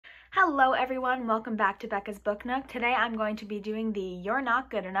Hello everyone, welcome back to Becca's Book Nook. Today I'm going to be doing the You're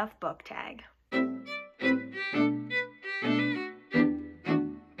Not Good Enough book tag.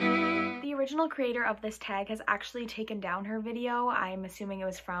 The original creator of this tag has actually taken down her video. I'm assuming it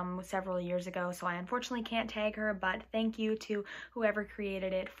was from several years ago, so I unfortunately can't tag her, but thank you to whoever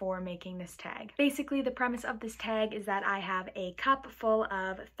created it for making this tag. Basically, the premise of this tag is that I have a cup full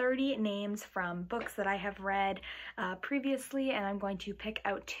of 30 names from books that I have read previously, and I'm going to pick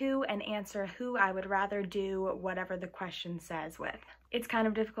out two and answer who I would rather do whatever the question says with. It's kind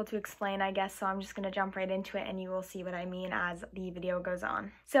of difficult to explain, I guess, so I'm just going to jump right into it and you will see what I mean as the video goes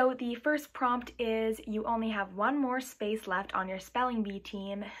on. So the first prompt is, you only have one more space left on your spelling bee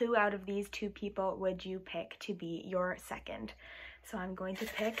team. Who out of these two people would you pick to be your second? So I'm going to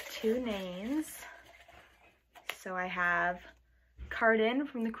pick two names. So I have Cardan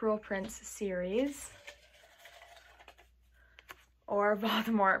from the Cruel Prince series, or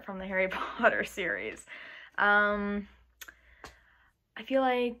Voldemort from the Harry Potter series. I feel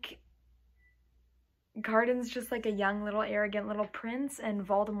like Cardan's just like a young little arrogant little prince, and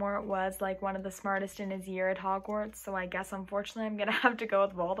Voldemort was like one of the smartest in his year at Hogwarts, so I guess unfortunately I'm gonna have to go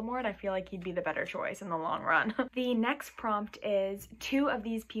with Voldemort. I feel like he'd be the better choice in the long run. The next prompt is, two of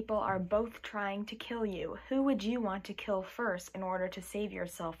these people are both trying to kill you. Who would you want to kill first in order to save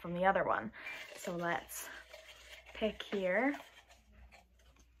yourself from the other one? So let's pick here.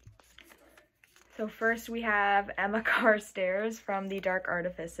 So first we have Emma Carstairs from The Dark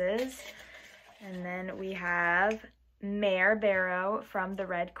Artifices, and then we have Mare Barrow from The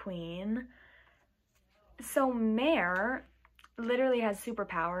Red Queen. So Mare literally has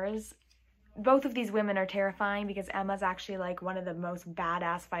superpowers. Both of these women are terrifying because Emma's actually like one of the most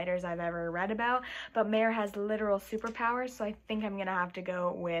badass fighters I've ever read about, but Mare has literal superpowers, so I think I'm gonna have to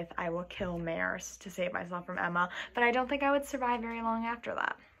go with I will kill Mare to save myself from Emma, but I don't think I would survive very long after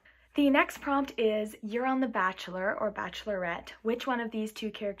that. The next prompt is, you're on The Bachelor or Bachelorette. Which one of these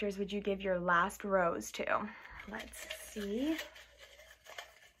two characters would you give your last rose to? Let's see.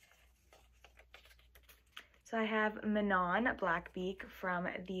 So I have Manon Blackbeak from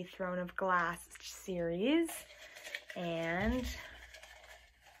the Throne of Glass series, and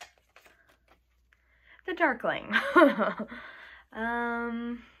the Darkling.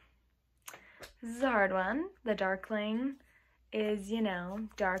 This is a hard one. The Darkling is, you know,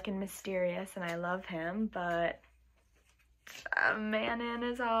 dark and mysterious, and I love him, but Manon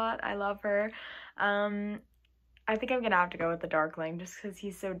is hot. I love her. I think I'm gonna have to go with the Darkling just because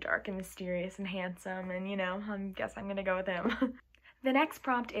he's so dark and mysterious and handsome, and you know, I guess I'm gonna go with him. The next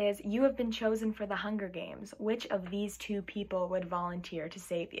prompt is, you have been chosen for the Hunger Games. Which of these two people would volunteer to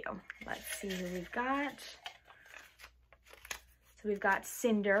save you? Let's see who we've got. So we've got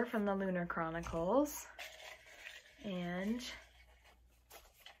Cinder from the Lunar Chronicles, and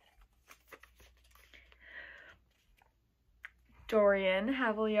Dorian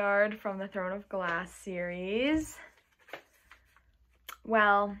Havillard from the Throne of Glass series.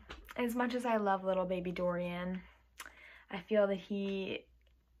 Well, as much as I love little baby Dorian, I feel that he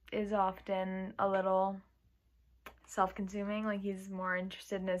is often a little self-consuming, like he's more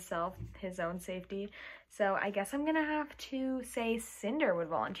interested in his own safety. So I guess I'm gonna have to say Cinder would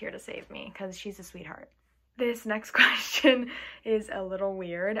volunteer to save me because she's a sweetheart. This next question is a little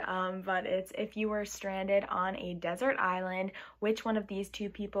weird, but it's, if you were stranded on a desert island, which one of these two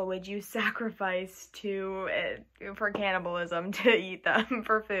people would you sacrifice to for cannibalism, to eat them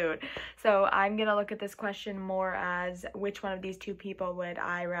for food? So I'm gonna look at this question more as, which one of these two people would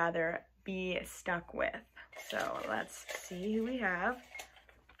I rather be stuck with? So let's see who we have.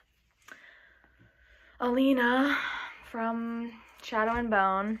 Alina from Shadow and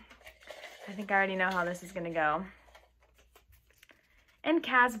Bone. I think I already know how this is gonna go. And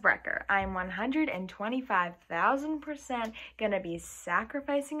Kaz Brecker. I'm 125,000% gonna be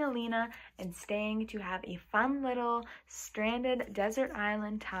sacrificing Alina and staying to have a fun little stranded desert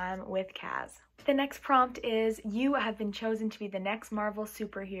island time with Kaz. The next prompt is, you have been chosen to be the next Marvel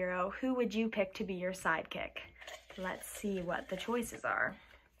superhero. Who would you pick to be your sidekick? Let's see what the choices are.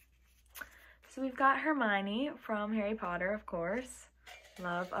 So we've got Hermione from Harry Potter, of course.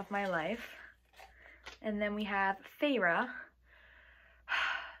 Love of my life. And then we have Feyre.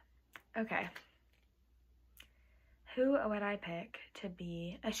 Okay. Who would I pick to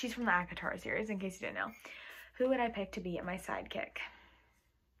be, she's from the ACOTAR series, in case you didn't know. Who would I pick to be my sidekick?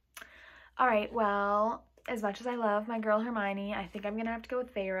 Alright, well, as much as I love my girl Hermione, I think I'm gonna have to go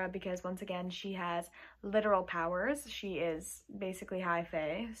with Feyre because, once again, she has literal powers. She is basically high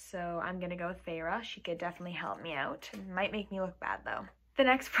fae, so I'm gonna go with Feyre. She could definitely help me out. Might make me look bad, though. The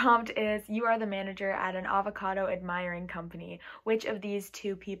next prompt is, you are the manager at an avocado admiring company. Which of these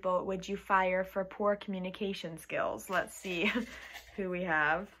two people would you fire for poor communication skills? Let's see who we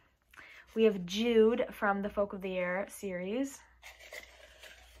have. We have Jude from the Folk of the Air series.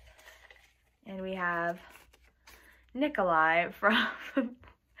 And we have Nikolai from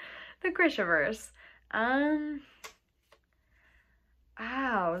the Grishaverse.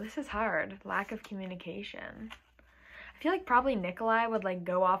 Wow, this is hard. Lack of communication. I feel like probably Nikolai would like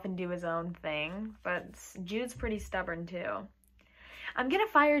go off and do his own thing, but Jude's pretty stubborn too. I'm gonna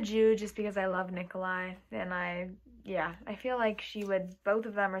fire Jude just because I love Nikolai, and I feel like both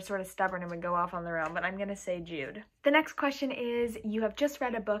of them are sort of stubborn and would go off on their own, but I'm gonna say Jude. The next question is, you have just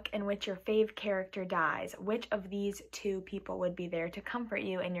read a book in which your fave character dies. Which of these two people would be there to comfort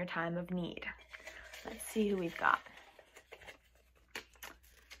you in your time of need? Let's see who we've got.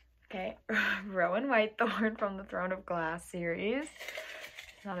 Okay, Rowan Whitethorn from the Throne of Glass series.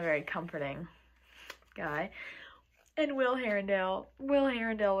 Not a very comforting guy. And Will Herondale. Will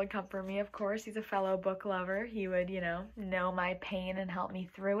Herondale would comfort me, of course. He's a fellow book lover. He would, know my pain and help me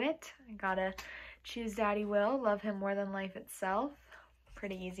through it. I gotta choose Daddy Will. Love him more than life itself.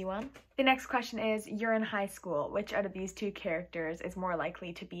 Pretty easy one. The next question is, you're in high school. Which out of these two characters is more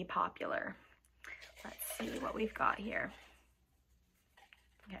likely to be popular? Let's see what we've got here.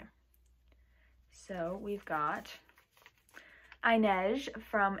 Okay. So we've got Inej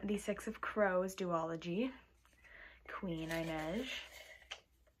from the Six of Crows duology. Queen Inej.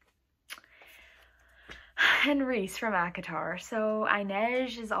 And Rhys from ACOTAR. So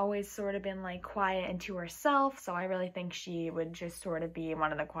Inej has always sort of been like quiet and to herself, so I really think she would just sort of be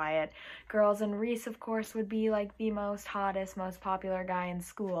one of the quiet girls. And Rhys, of course, would be like the most hottest, most popular guy in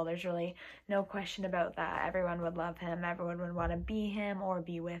school. There's really no question about that. Everyone would love him. Everyone would want to be him or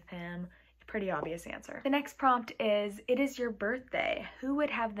be with him. Pretty obvious answer. The next prompt is, it is your birthday. Who would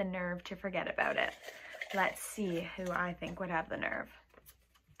have the nerve to forget about it? Let's see who I think would have the nerve.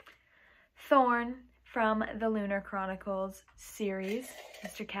 Thorn from the Lunar Chronicles series,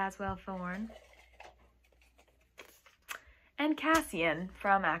 Mr. Caswell Thorn. And Cassian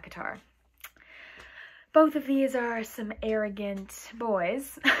from ACOTAR. Both of these are some arrogant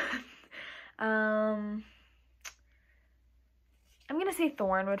boys. I'm gonna say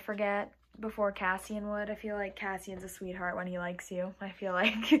Thorn would forget before Cassian would. I feel like Cassian's a sweetheart when he likes you. I feel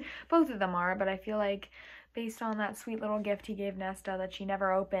like both of them are, but I feel like based on that sweet little gift he gave Nesta that she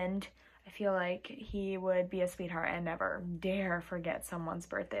never opened, I feel like he would be a sweetheart and never dare forget someone's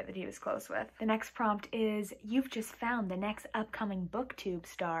birthday that he was close with. The next prompt is, you've just found the next upcoming BookTube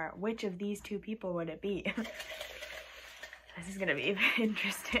star. Which of these two people would it be? This is gonna be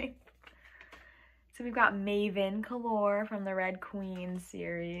interesting. So we've got Maven Kalor from the Red Queen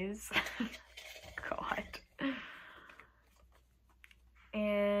series. God.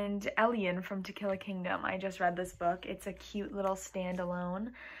 And Elian from To Kill a Kingdom. I just read this book. It's a cute little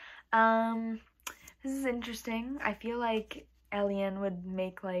standalone. This is interesting. I feel like Elian would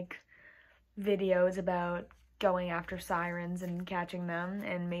make like videos about going after sirens and catching them,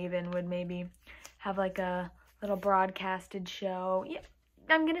 and Maven would maybe have like a little broadcasted show. Yeah.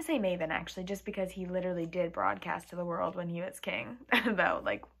 I'm gonna say Maven, actually, just because he literally did broadcast to the world when he was king about,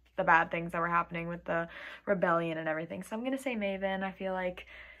 like, the bad things that were happening with the rebellion and everything. So I'm gonna say Maven. I feel like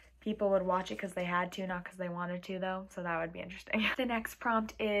people would watch it because they had to, not because they wanted to, though, so that would be interesting. The next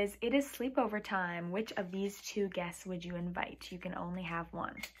prompt is, it is sleepover time. Which of these two guests would you invite? You can only have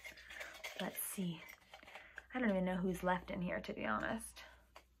one. Let's see. I don't even know who's left in here, to be honest.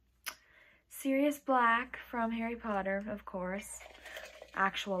 Sirius Black from Harry Potter, of course.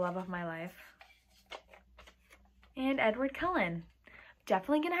 Actual love of my life. And Edward Cullen.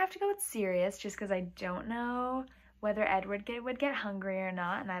 Definitely gonna have to go with Sirius just because I don't know whether Edward would get hungry or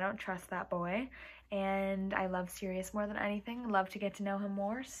not, and I don't trust that boy. And I love Sirius more than anything. Love to get to know him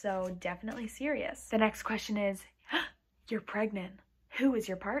more, so definitely Sirius. The next question is, you're pregnant. Who is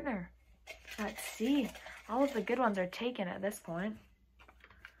your partner? Let's see. All of the good ones are taken at this point.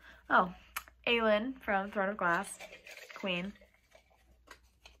 Oh, Aelin from Throne of Glass. Queen.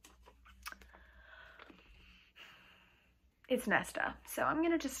 It's Nesta. So I'm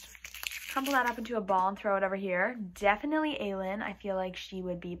gonna just crumple that up into a ball and throw it over here. Definitely Aelin. I feel like she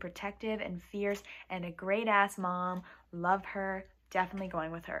would be protective and fierce and a great ass mom. Love her. Definitely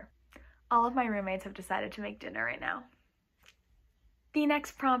going with her. All of my roommates have decided to make dinner right now. The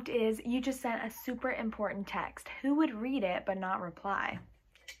next prompt is, you just sent a super important text. Who would read it but not reply?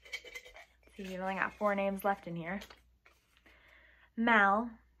 See, we've only got 4 names left in here. Mal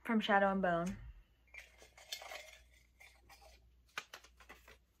from Shadow and Bone.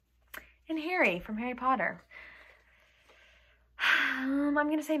 And Harry from Harry Potter. I'm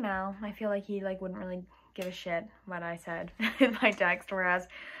gonna say Mal. I feel like he wouldn't really give a shit what I said in my text, whereas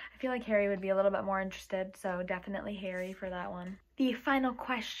I feel like Harry would be a little bit more interested, so definitely Harry for that one. The final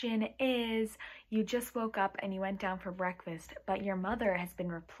question is, you just woke up and you went down for breakfast, but your mother has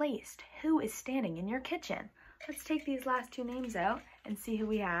been replaced. Who is standing in your kitchen? Let's take these last two names out and see who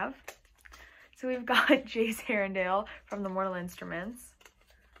we have. So we've got Jace Herondale from the Mortal Instruments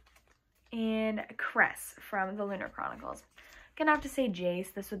and Cress from the Lunar Chronicles. Gonna have to say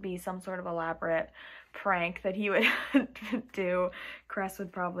Jace. This would be some sort of elaborate prank that he would do. Cress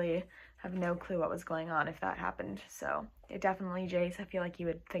would probably have no clue what was going on if that happened. So definitely Jace. I feel like he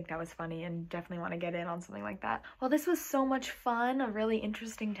would think that was funny and definitely want to get in on something like that. Well, this was so much fun, a really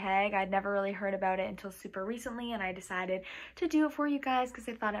interesting tag. I'd never really heard about it until super recently, and I decided to do it for you guys because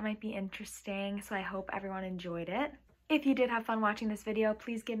I thought it might be interesting. So I hope everyone enjoyed it. If you did have fun watching this video,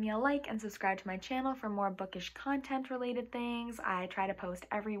 please give me a like and subscribe to my channel for more bookish content related things. I try to post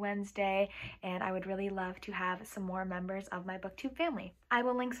every Wednesday, and I would really love to have some more members of my BookTube family. I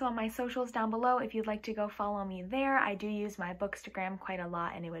will link some of my socials down below if you'd like to go follow me there. I do use my Bookstagram quite a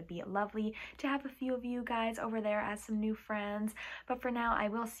lot, and it would be lovely to have a few of you guys over there as some new friends. But for now, I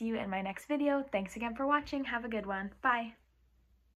will see you in my next video. Thanks again for watching. Have a good one. Bye!